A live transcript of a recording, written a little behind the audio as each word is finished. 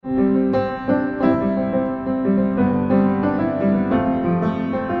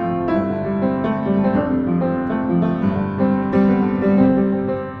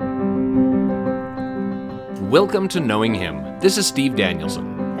Welcome to Knowing Him. This is Steve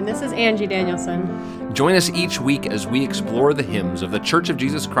Danielson. And this is Angie Danielson. Join us each week as we explore the hymns of the Church of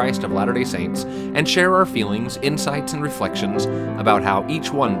Jesus Christ of Latter-day Saints and share our feelings, insights, and reflections about how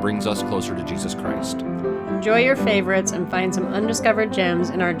each one brings us closer to Jesus Christ. Enjoy your favorites and find some undiscovered gems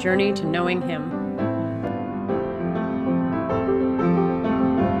in our journey to knowing Him.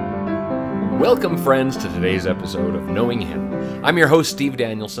 Welcome, friends, to today's episode of Knowing Him. I'm your host, Steve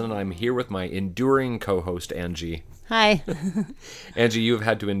Danielson, and I'm here with my enduring co-host, Angie. Hi. Angie, you have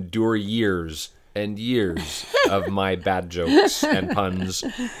had to endure years and years of my bad jokes and puns.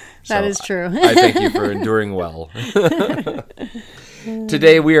 That is true. I thank you for enduring well.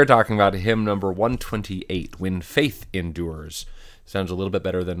 Today we are talking about hymn number 128, When Faith Endures. Sounds a little bit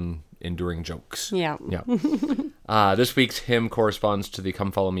better than enduring jokes. Yeah. This week's hymn corresponds to the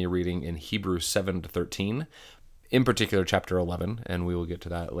Come Follow Me reading in Hebrews 7-13, in particular chapter 11, and we will get to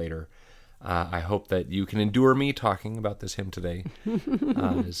that later. I hope that you can endure me talking about this hymn today.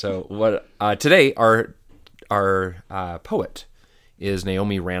 Today our poet is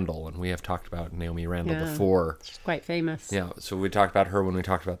Naomi Randall, and we have talked about Naomi Randall before. She's quite famous. Yeah, so we talked about her when we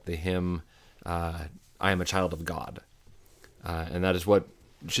talked about the hymn, I Am a Child of God. And that is what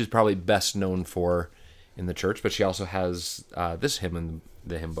she's probably best known for in the church, but she also has this hymn in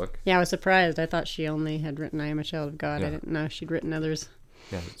the hymn book. Yeah, I was surprised. I thought she only had written I Am a Child of God. Yeah. I didn't know she'd written others.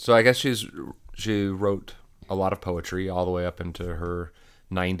 Yeah, so I guess she wrote a lot of poetry all the way up into her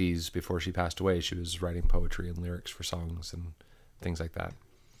 90s before she passed away. She was writing poetry and lyrics for songs and things like that.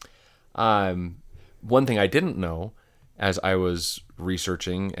 One thing I didn't know as I was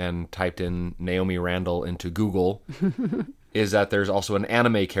researching and typed in Naomi Randall into Google is that there's also an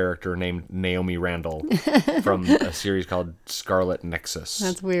anime character named Naomi Randall from a series called Scarlet Nexus.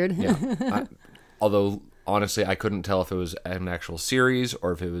 That's weird. Yeah. Although, honestly, I couldn't tell if it was an actual series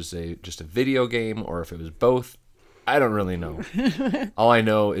or if it was just a video game or if it was both. I don't really know. All I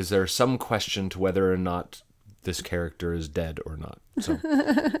know is there's some question to whether or not this character is dead or not. So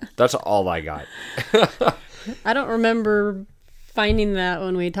that's all I got. I don't remember finding that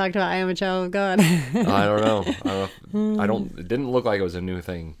when we talked about I Am a Child of God. I don't know. It didn't look like it was a new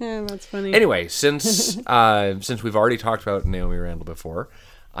thing. Yeah, that's funny. Anyway, since we've already talked about Naomi Randall before,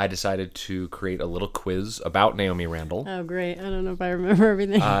 I decided to create a little quiz about Naomi Randall. Oh, great. I don't know if I remember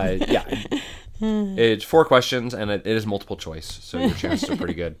everything. It's 4 questions, and it is multiple choice, so your chances are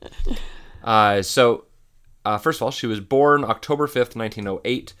pretty good. First of all, she was born October 5th,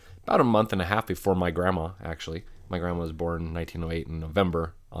 1908, about a month and a half before my grandma, actually. My grandma was born in 1908 in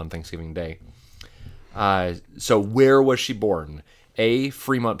November on Thanksgiving Day. So where was she born? A,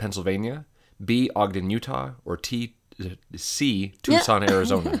 Fremont, Pennsylvania, B, Ogden, Utah, or C, Tucson,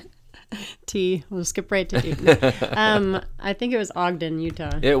 Arizona? T. We'll skip right to T. I think it was Ogden,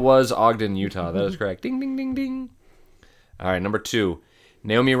 Utah. It was Ogden, Utah. That is correct. Ding, ding, ding, ding. All right, number 2.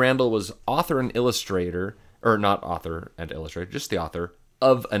 Naomi Randall was author and illustrator, or not author and illustrator, just the author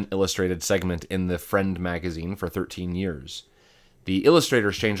of an illustrated segment in the Friend magazine for 13 years. The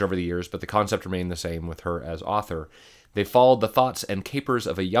illustrators changed over the years, but the concept remained the same with her as author. They followed the thoughts and capers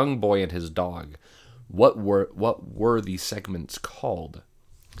of a young boy and his dog. What were these segments called?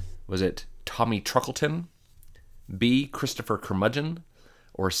 Was it Tommy Truckleton, B, Christopher Curmudgeon,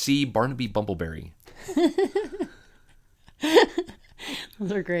 or C, Barnaby Bumbleberry?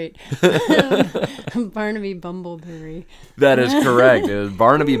 Those are great. Barnaby Bumbleberry. That is correct. It was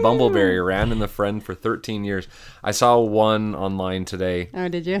Barnaby Bumbleberry. Ran in the Friend for 13 years. I saw one online today. Oh,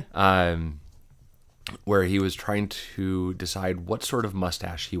 did you? Where he was trying to decide what sort of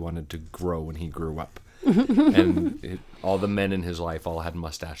mustache he wanted to grow when he grew up. And all the men in his life all had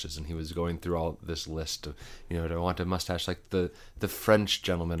mustaches, and he was going through all this list of, do I want a mustache like the French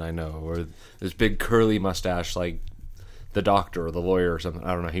gentleman I know, or this big curly mustache like the doctor or the lawyer or something.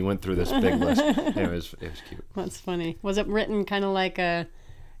 I don't know. He went through this big list. It was cute. That's funny. Was it written kind of like a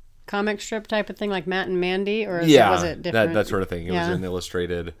comic strip type of thing, like Matt and Mandy, or was it different? That sort of thing. It was an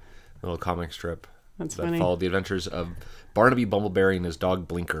illustrated little comic strip that funny. Followed the adventures of Barnaby Bumbleberry and his dog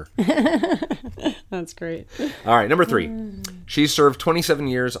Blinker. That's great. All right, number 3. She served 27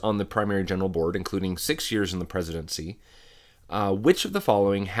 years on the Primary General Board, including 6 years in the presidency. Which of the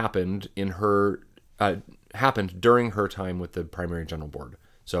following happened during her time with the Primary General Board?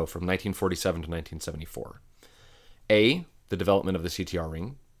 So from 1947 to 1974. A, the development of the CTR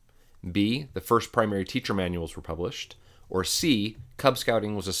ring. B, the first primary teacher manuals were published. Or C, Cub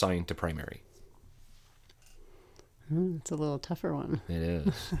Scouting was assigned to primary. It's a little tougher one. It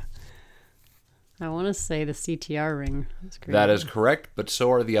is. I want to say the CTR ring. That's great. That is correct, but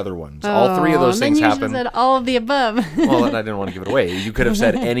so are the other ones. All three of those things happen. You said all of the above. Well, I didn't want to give it away. You could have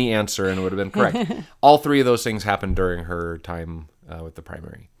said any answer and it would have been correct. All three of those things happened during her time with the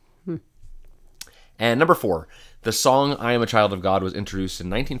primary. And number 4, the song I Am a Child of God was introduced in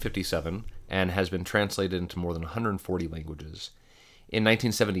 1957 and has been translated into more than 140 languages. In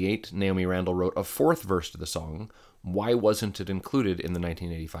 1978, Naomi Randall wrote a 4th verse to the song. Why wasn't it included in the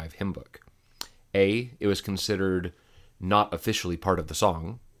 1985 hymn book? A, it was considered not officially part of the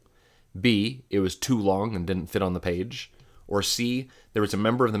song. B, it was too long and didn't fit on the page. Or C, there was a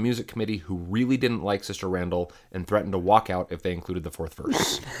member of the music committee who really didn't like Sister Randall and threatened to walk out if they included the 4th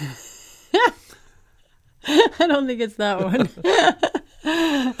verse. I don't think it's that one.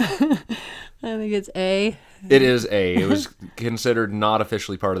 I think it's A. It is A. It was considered not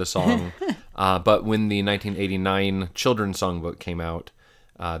officially part of the song. But when the 1989 children's songbook came out,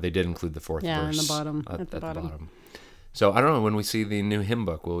 they did include the 4th verse. Yeah, in the bottom. At the bottom. So I don't know, when we see the new hymn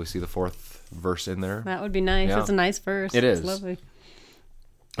book, will we see the 4th verse in there? That would be nice. Yeah. It's a nice verse. It is. It's lovely.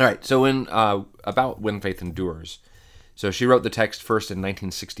 All right, so about When Faith Endures. So she wrote the text first in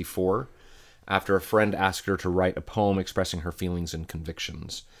 1964, after a friend asked her to write a poem expressing her feelings and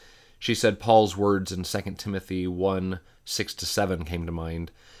convictions. She said Paul's words in 2 Timothy 1, 6-7 came to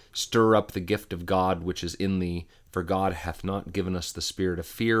mind. Stir up the gift of God which is in thee, for God hath not given us the spirit of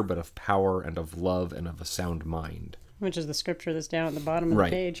fear, but of power and of love and of a sound mind. Which is the scripture that's down at the bottom of the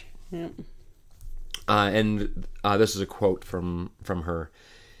page. Yep. And this is a quote from her.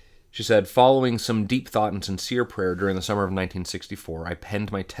 She said, following some deep thought and sincere prayer during the summer of 1964, I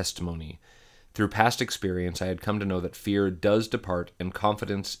penned my testimony. Through past experience, I had come to know that fear does depart, and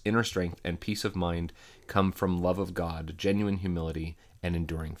confidence, inner strength, and peace of mind come from love of God, genuine humility, and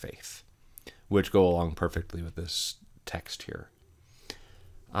enduring faith, which go along perfectly with this text here.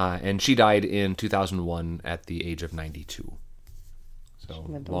 And she died in 2001 at the age of 92.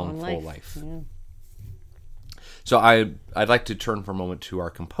 So long, full life. Yeah. So I'd like to turn for a moment to our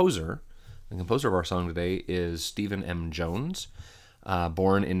composer. The composer of our song today is Stephen M. Jones.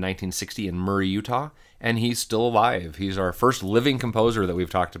 Born in 1960 in Murray, Utah, and he's still alive. He's our first living composer that we've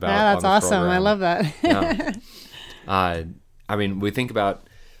talked about. Yeah, that's awesome. Program. I love that. Yeah. I mean, we think about,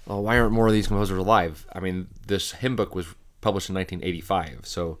 why aren't more of these composers alive? I mean, this hymn book was published in 1985,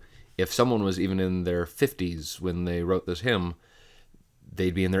 so if someone was even in their 50s when they wrote this hymn,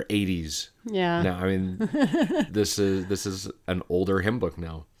 they'd be in their 80s. Yeah. Now, I mean, this is an older hymn book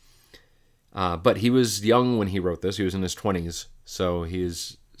now. But he was young when he wrote this. He was in his 20s, so he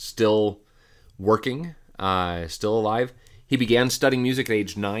is still working, still alive. He began studying music at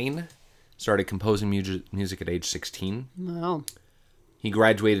age 9, started composing music at age 16. Wow. He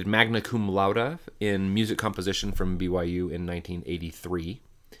graduated magna cum laude in music composition from BYU in 1983,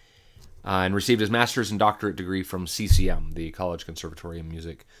 and received his master's and doctorate degree from CCM, the College Conservatory of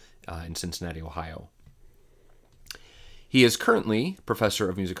Music in Cincinnati, Ohio. He is currently professor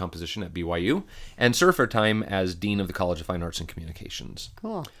of music composition at BYU and served for a time as dean of the College of Fine Arts and Communications.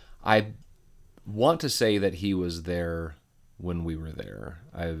 Cool. I want to say that he was there when we were there.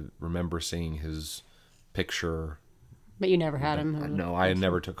 I remember seeing his picture. But you never had him? No, I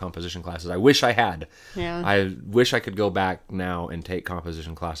never took composition classes. I wish I had. Yeah. I wish I could go back now and take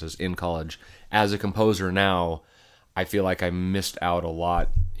composition classes in college. As a composer now, I feel like I missed out a lot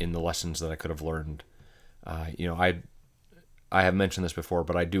in the lessons that I could have learned. I have mentioned this before,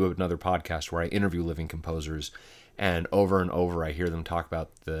 but I do another podcast where I interview living composers, and over I hear them talk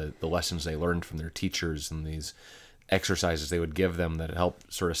about the lessons they learned from their teachers and these exercises they would give them that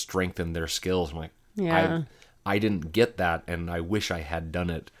helped sort of strengthen their skills. I'm like, yeah. I didn't get that, and I wish I had done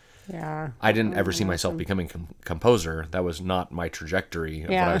it. Yeah. I didn't ever see myself becoming composer. That was not my trajectory of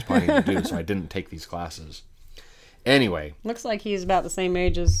what I was planning to do, so I didn't take these classes. Anyway. Looks like he's about the same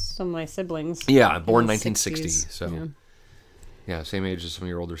age as some of my siblings. Yeah, born 1960, 60s. so... Yeah, same age as some of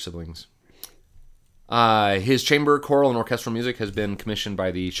your older siblings. His chamber, choral, and orchestral music has been commissioned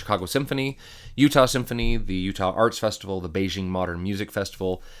by the Chicago Symphony, Utah Symphony, the Utah Arts Festival, the Beijing Modern Music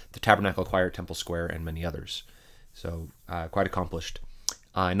Festival, the Tabernacle Choir at Temple Square, and many others. So, quite accomplished.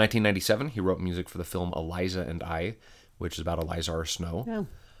 In 1997, he wrote music for the film Eliza and I, which is about Eliza R. Snow.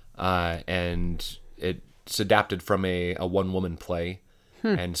 Yeah. And it's adapted from a one-woman play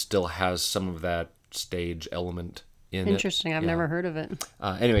and still has some of that stage element in Interesting. it. I've never heard of it.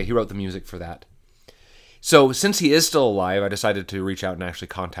 Anyway, he wrote the music for that. So since he is still alive, I decided to reach out and actually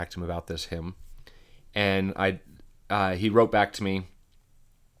contact him about this hymn. And he wrote back to me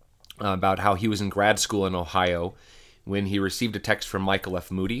about how he was in grad school in Ohio when he received a text from Michael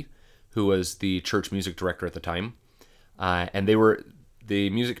F. Moody, who was the church music director at the time. And they the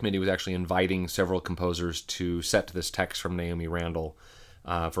music committee was actually inviting several composers to set this text from Naomi Randall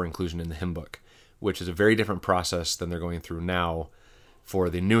for inclusion in the hymn book, which is a very different process than they're going through now for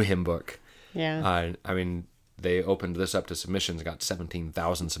the new hymn book. Yeah. I mean, they opened this up to submissions, got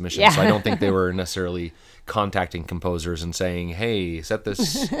 17,000 submissions. Yeah. So I don't think they were necessarily contacting composers and saying, hey, set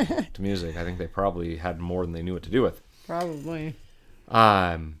this to music. I think they probably had more than they knew what to do with. Probably.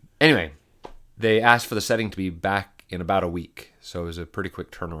 Anyway, they asked for the setting to be back in about a week. So it was a pretty quick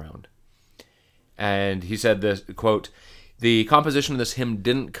turnaround. And he said this, quote, "The composition of this hymn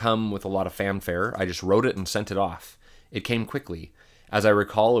didn't come with a lot of fanfare. I just wrote it and sent it off. It came quickly. As I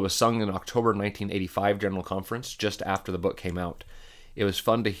recall, it was sung in October 1985 General Conference, just after the book came out. It was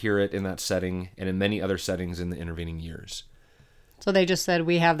fun to hear it in that setting and in many other settings in the intervening years." So they just said,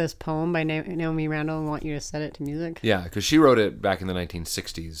 we have this poem by Naomi Randall and want you to set it to music? Yeah, because she wrote it back in the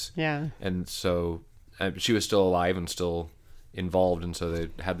 1960s. Yeah. And so she was still alive and still involved, and so they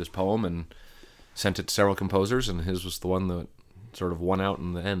had this poem and sent it to several composers, and his was the one that sort of won out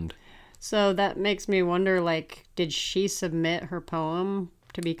in the end. So that makes me wonder, like, did she submit her poem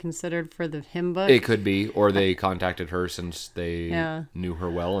to be considered for the hymn book? It could be, or they contacted her since they knew her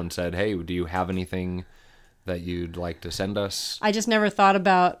well and said, hey, do you have anything that you'd like to send us? I just never thought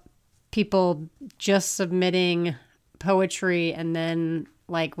about people just submitting poetry and then,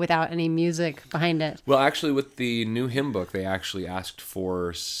 like, without any music behind it. Well, actually, with the new hymn book, they actually asked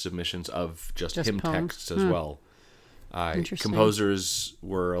for submissions of just hymn poems. texts as well. Composers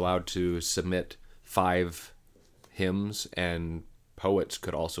were allowed to submit 5 hymns, and poets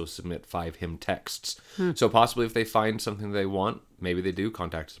could also submit 5 hymn texts. So possibly if they find something they want, maybe they do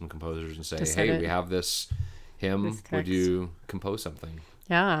contact some composers and say, hey, we have this hymn. Would you compose something?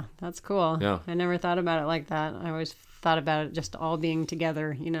 Yeah, that's cool. Yeah. I never thought about it like that. I always thought about it just all being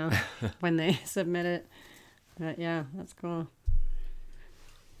together, you know, when they submit it. But yeah, that's cool.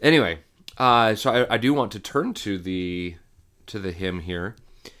 Anyway, so I do want to turn to the hymn here.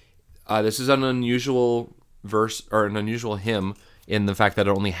 This is an unusual verse, or an unusual hymn, in the fact that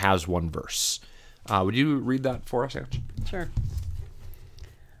it only has one verse. Would you read that for us, Ange? Sure.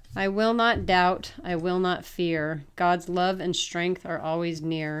 I will not doubt, I will not fear. God's love and strength are always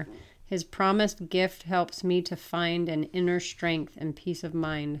near. His promised gift helps me to find an inner strength and peace of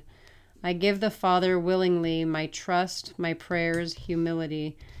mind. I give the Father willingly my trust, my prayers,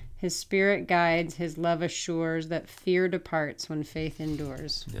 humility. His Spirit guides, His love assures that fear departs when faith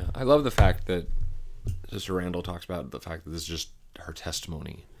endures. Yeah, I love the fact that Sister Randall talks about the fact that this is just her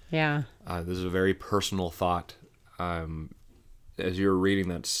testimony. Yeah. This is a very personal thought. As you're reading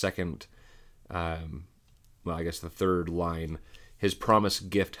that second, I guess the third line, his promised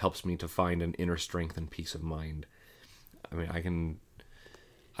gift helps me to find an inner strength and peace of mind. I mean,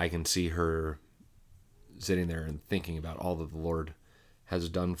 I can see her sitting there and thinking about all that the Lord has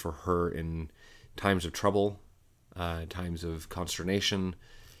done for her in times of trouble, times of consternation,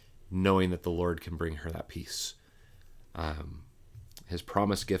 knowing that the Lord can bring her that peace. His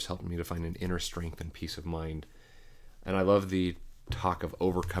promised gifts helped me to find an inner strength and peace of mind. And I love the talk of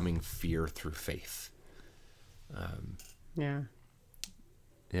overcoming fear through faith. Yeah.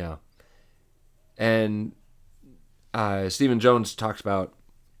 Yeah. And Stephen Jones talks about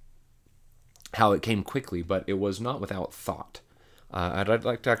how it came quickly, but it was not without thought. I'd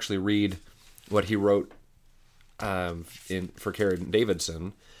like to actually read what he wrote for Karen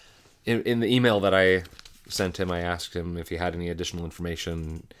Davidson. In the email that I sent him, I asked him if he had any additional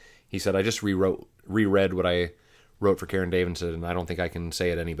information. He said, I just reread what I wrote for Karen Davidson, and I don't think I can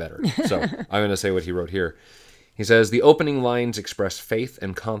say it any better. So I'm going to say what he wrote here. He says, the opening lines express faith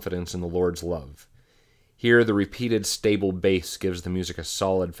and confidence in the Lord's love. Here, the repeated stable bass gives the music a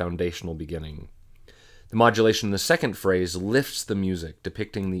solid foundational beginning. The modulation in the second phrase lifts the music,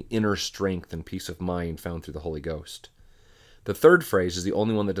 depicting the inner strength and peace of mind found through the Holy Ghost. The third phrase is the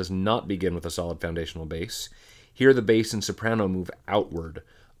only one that does not begin with a solid foundational bass. Here, the bass and soprano move outward,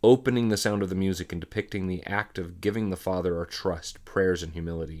 opening the sound of the music and depicting the act of giving the Father our trust, prayers, and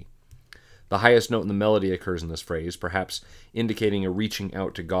humility. The highest note in the melody occurs in this phrase, perhaps indicating a reaching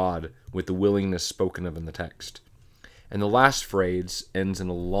out to God with the willingness spoken of in the text. And the last phrase ends in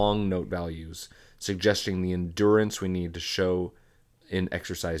a long note values, suggesting the endurance we need to show in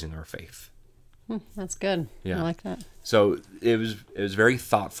exercising our faith. That's good. Yeah. I like that. So it was very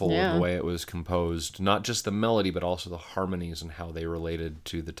thoughtful in the way it was composed, not just the melody, but also the harmonies and how they related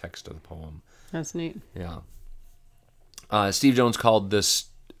to the text of the poem. That's neat. Yeah. Steve Jones called this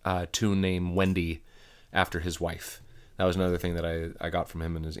tune name Wendy after his wife. That was another thing that I got from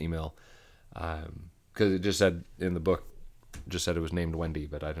him in his email. Because it just said in the book, just said it was named Wendy,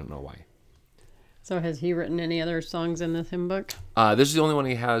 but I don't know why. So has he written any other songs in this hymn book? This is the only one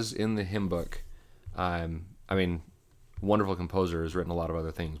he has in the hymn book. I mean, wonderful composer, has written a lot of other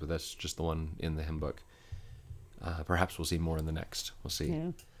things, but that's just the one in the hymn book. Perhaps we'll see more in the next. We'll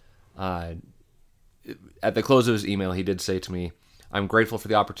see. Yeah. At the close of his email, he did say to me, "I'm grateful for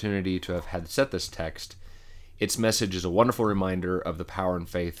the opportunity to have had set this text. Its message is a wonderful reminder of the power and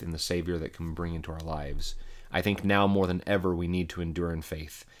faith in the Savior that can bring into our lives. I think now more than ever we need to endure in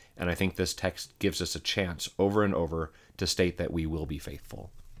faith, and I think this text gives us a chance over and over to state that we will be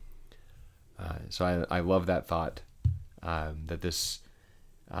faithful." So I love that thought, that this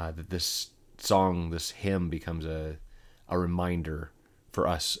song, this hymn, becomes a reminder for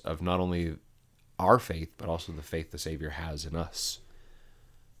us of not only our faith, but also the faith the Savior has in us.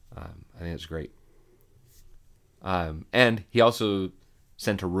 I think it's great. And he also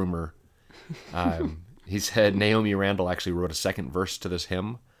sent a rumor. He said Naomi Randall actually wrote a second verse to this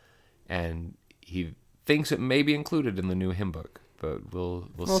hymn, and he thinks it may be included in the new hymn book, but we'll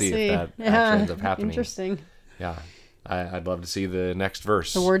see if that actually ends up happening. Interesting. Yeah. I'd love to see the next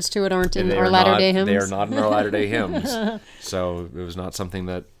verse. The words to it aren't in our Latter-day hymns. They are not in our Latter-day hymns. So it was not something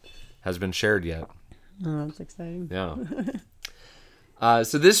that has been shared yet. Oh, that's exciting. Yeah.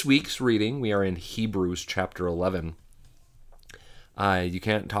 So this week's reading, we are in Hebrews chapter 11. You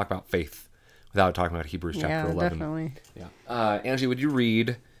can't talk about faith without talking about Hebrews chapter 11. Definitely. Yeah. Angie, would you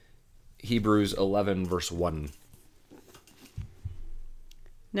read Hebrews 11, verse 1?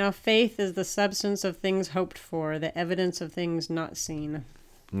 Now faith is the substance of things hoped for, the evidence of things not seen.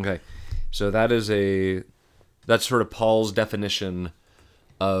 Okay. So that's sort of Paul's definition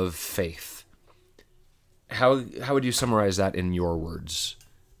of faith. How would you summarize that in your words?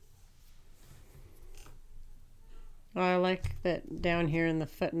 I like that down here in the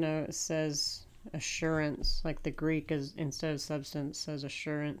footnote it says assurance, like the Greek is instead of substance says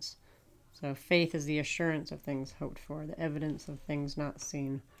assurance. So faith is the assurance of things hoped for, the evidence of things not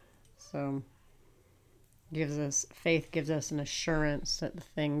seen. So faith gives us an assurance that the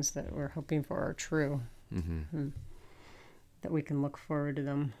things that we're hoping for are true. Mm-hmm. That we can look forward to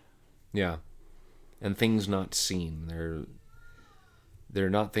them. Yeah. And things not seen. They're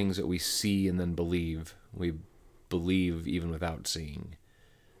not things that we see and then believe. We believe even without seeing.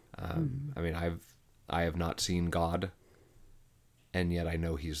 I mean, I have not seen God, and yet I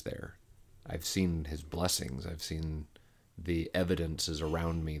know He's there. I've seen His blessings. I've seen the evidences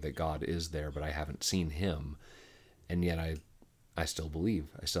around me that God is there, but I haven't seen Him, and yet I still believe.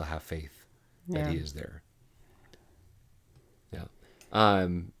 I still have faith that He is there. Yeah.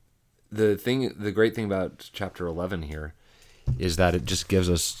 The great thing about chapter 11 here is that it just gives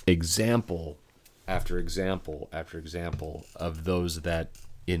us example after example after example of those that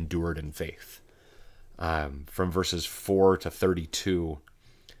endured in faith. From verses 4 to 32,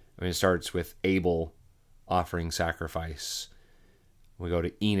 I mean, it starts with Abel offering sacrifice. We go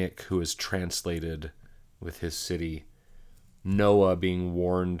to Enoch, who is translated with his city. Noah being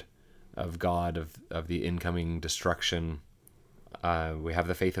warned of God, of the incoming destruction. We have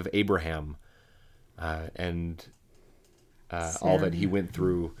the faith of Abraham and all that he went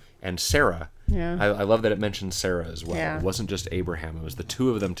through. And Sarah. Yeah. I love that it mentions Sarah as well. Yeah. It wasn't just Abraham. It was the two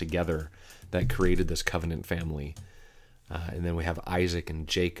of them together that created this covenant family. And then we have Isaac and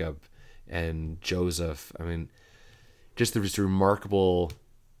Jacob and Joseph. I mean, just these remarkable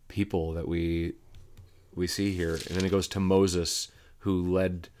people that we see here. And then it goes to Moses, who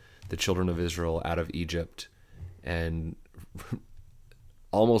led the children of Israel out of Egypt. And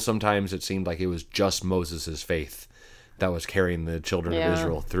almost sometimes it seemed like it was just Moses' faith that was carrying the children of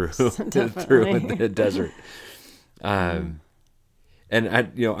Israel through the desert. And I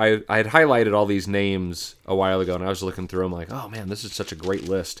had highlighted all these names a while ago, and I was looking through them like, oh man, this is such a great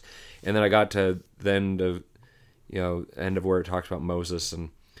list. And then I got to the end of where it talks about Moses, and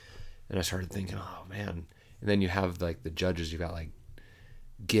I started thinking, oh man. And then you have like the judges. You've got like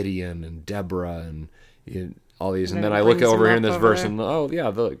Gideon and Deborah and all these. And then I look over here in this verse, and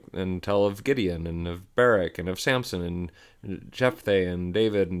and tell of Gideon and of Barak and of Samson and Jephthah and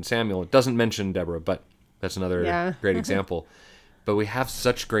David and Samuel. It doesn't mention Deborah, but that's another great example. But we have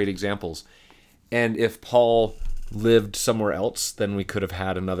such great examples. And if Paul lived somewhere else, then we could have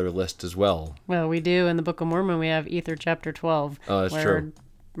had another list as well. Well, we do. In the Book of Mormon, we have Ether chapter 12. Oh, that's true.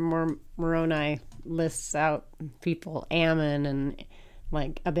 Moroni lists out people, Ammon and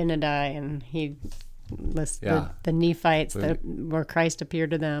like Abinadi, and he lists the Nephites where Christ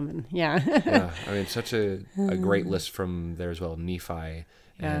appeared to them. And yeah, I mean, such a great list from there as well. Nephi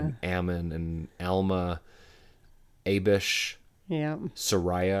and Ammon and Alma, Abish. Yeah.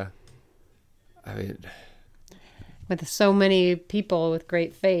 Sariah. I mean, with so many people with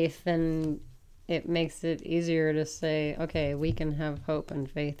great faith, and it makes it easier to say, okay, we can have hope and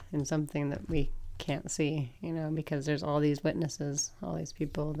faith in something that we can't see, because there's all these witnesses, all these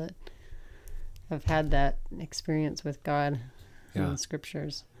people that have had that experience with God in the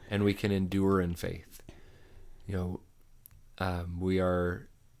scriptures. And we can endure in faith. We are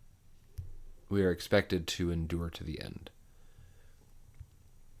expected to endure to the end.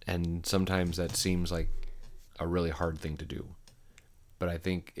 And sometimes that seems like a really hard thing to do. But I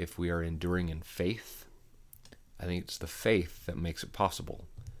think if we are enduring in faith, I think it's the faith that makes it possible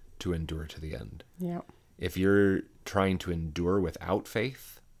to endure to the end. Yeah. If you're trying to endure without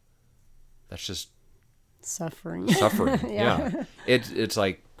faith, that's just suffering. Yeah. It's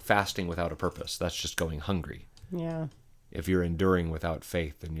like fasting without a purpose. That's just going hungry. Yeah. If you're enduring without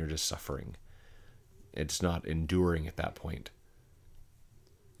faith, then you're just suffering. It's not enduring at that point.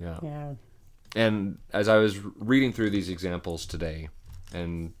 Yeah. And as I was reading through these examples today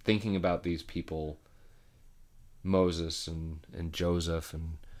and thinking about these people, Moses and Joseph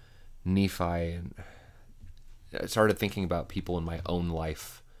and Nephi, and I started thinking about people in my own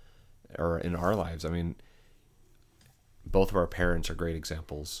life or in our lives. I mean, both of our parents are great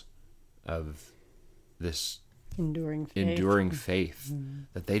examples of this enduring faith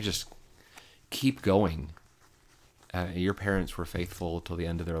that they just keep going. Your parents were faithful till the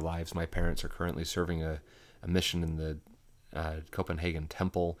end of their lives. My parents are currently serving a mission in the Copenhagen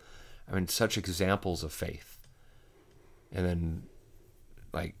Temple. I mean, such examples of faith. And then,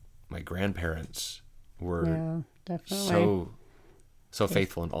 like, my grandparents were so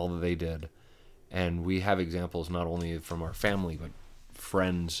faithful in all that they did. And we have examples not only from our family, but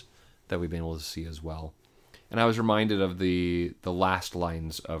friends that we've been able to see as well. And I was reminded of the last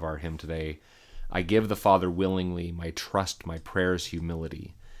lines of our hymn today. I give the Father willingly my trust, my prayers,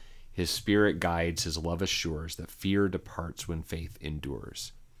 humility. His Spirit guides, his love assures that fear departs when faith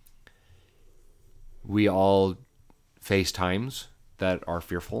endures. We all face times that are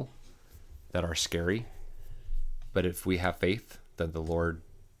fearful, that are scary. But if we have faith, then the Lord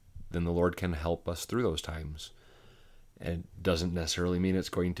can help us through those times. And it doesn't necessarily mean it's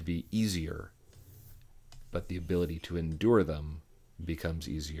going to be easier, but the ability to endure them becomes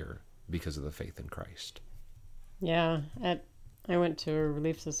easier because of the faith in Christ. Yeah, I went to a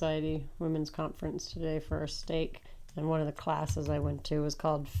Relief Society women's conference today for a stake, and one of the classes I went to was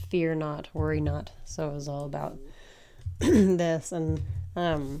called Fear Not, Worry Not. So it was all about this, and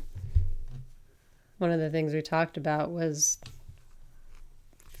one of the things we talked about was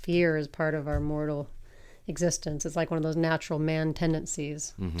fear is part of our mortal existence. It's like one of those natural man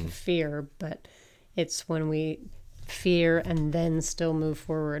tendencies to fear, but it's when we fear and then still move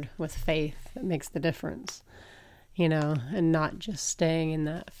forward with faith that makes the difference, and not just staying in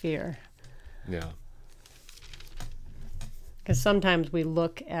that fear. Yeah. Because sometimes we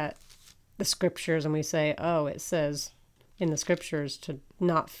look at the scriptures and we say, oh, it says in the scriptures to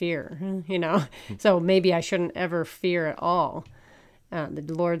not fear, so maybe I shouldn't ever fear at all.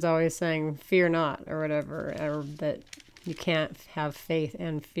 The Lord's always saying, fear not, or whatever, or that you can't have faith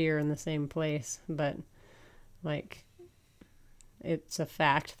and fear in the same place. But, it's a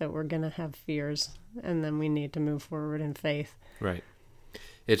fact that we're going to have fears, and then we need to move forward in faith. Right.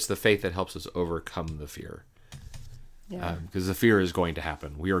 It's the faith that helps us overcome the fear. Yeah. Because the fear is going to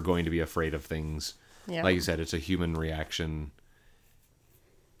happen. We are going to be afraid of things. Yeah. Like you said, it's a human reaction.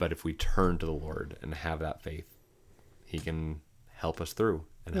 But if we turn to the Lord and have that faith, he can help us through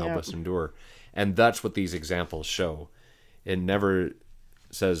and help us endure. And that's what these examples show. It never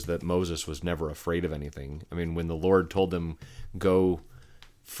says that Moses was never afraid of anything. I mean, when the Lord told him, go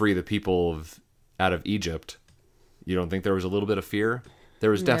free the people out of Egypt, you don't think there was a little bit of fear? There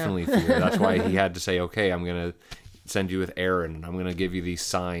was definitely fear. That's why he had to say, okay, I'm going to send you with Aaron, and I'm going to give you these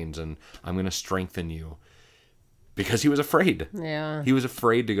signs, and I'm going to strengthen you. Because he was afraid. Yeah. He was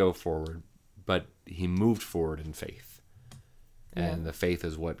afraid to go forward, but he moved forward in faith. And the faith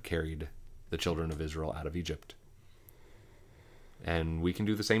is what carried the children of Israel out of Egypt. And we can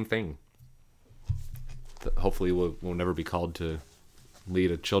do the same thing. Hopefully we'll never be called to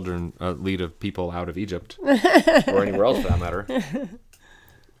lead a people out of Egypt. Or anywhere else for that matter.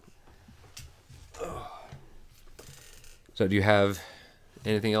 So do you have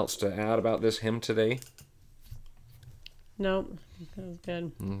anything else to add about this hymn today? Nope. That was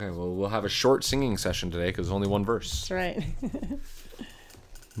good. Okay, well, we'll have a short singing session today because there's only one verse. That's right.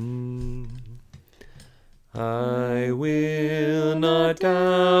 I will not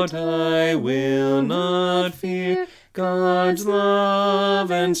doubt, I will not fear. God's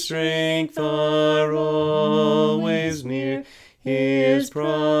love and strength are always near. His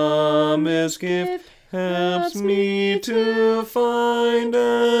promised gift helps me to find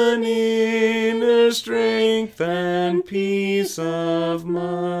an inner strength and peace of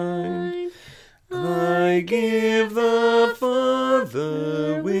mind. I give the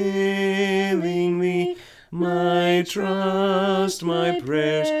Father willingly my trust, my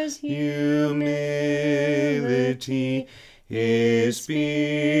prayers, humility. His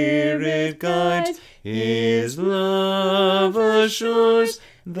Spirit guides, His love assures,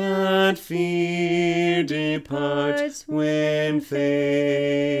 that fear departs when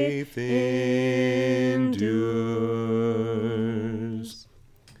faith endures.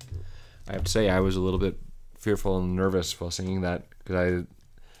 I have to say, I was a little bit fearful and nervous while singing that, because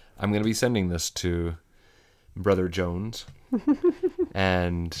I'm going to be sending this to Brother Jones,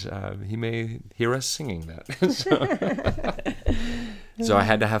 and he may hear us singing that. So I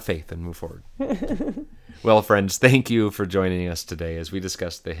had to have faith and move forward. Well, friends, thank you for joining us today as we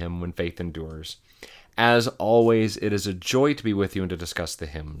discuss the hymn When Faith Endures. As always, it is a joy to be with you and to discuss the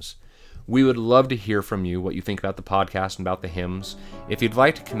hymns. We would love to hear from you what you think about the podcast and about the hymns. If you'd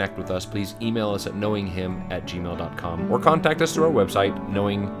like to connect with us, please email us at knowinghim@gmail.com or contact us through our website,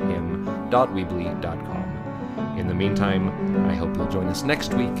 knowinghim.weebly.com. In the meantime, I hope you'll join us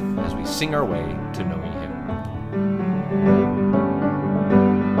next week as we sing our way to knowing Him.